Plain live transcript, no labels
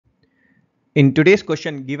In today's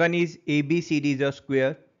question, given is ABCD is a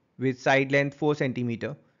square with side length 4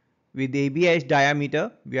 cm. With AB as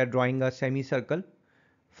diameter, we are drawing a semicircle.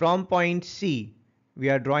 From point C, we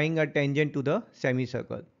are drawing a tangent to the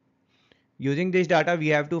semicircle. Using this data, we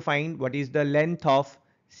have to find what is the length of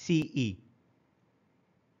CE.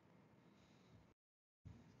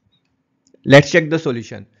 Let's check the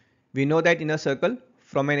solution. We know that in a circle,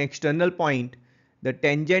 from an external point, the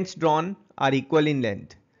tangents drawn are equal in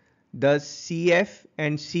length. Thus, CF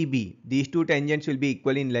and CB, these two tangents will be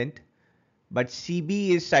equal in length. But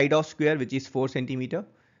CB is side of square, which is 4 cm.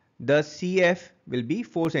 Thus, CF will be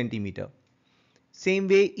 4 cm. Same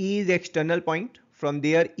way, E is external point. From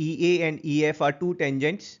there, EA and EF are two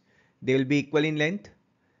tangents. They will be equal in length.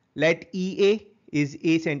 Let EA is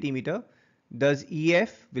a centimeter. Thus,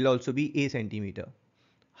 EF will also be a centimeter.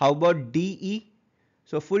 How about DE?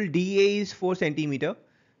 So, full DA is 4 centimeter.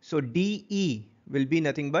 So, DE will be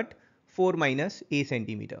nothing but 4 minus a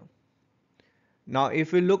centimeter. Now,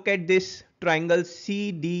 if we look at this triangle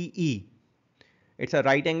CDE, it's a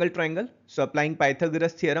right angle triangle. So, applying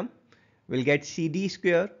Pythagoras theorem, we'll get CD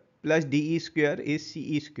square plus DE square is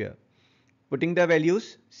CE square. Putting the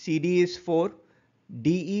values, CD is 4,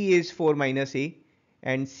 DE is 4 minus a,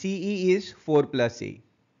 and CE is 4 plus a.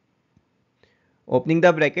 Opening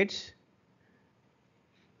the brackets.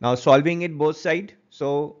 Now solving it both sides.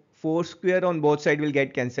 So 4 square on both sides will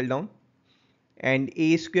get cancelled down, and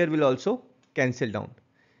a square will also cancel down.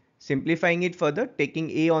 Simplifying it further,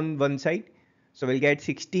 taking a on one side, so we'll get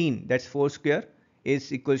 16, that's 4 square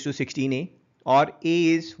is equals to 16a, or a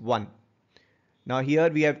is 1. Now here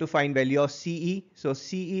we have to find value of CE. So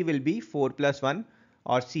CE will be 4 plus 1,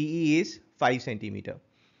 or CE is 5 centimeter.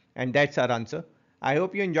 And that's our answer. I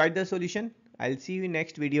hope you enjoyed the solution. I'll see you in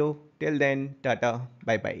next video. Till then, tata,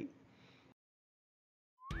 bye bye.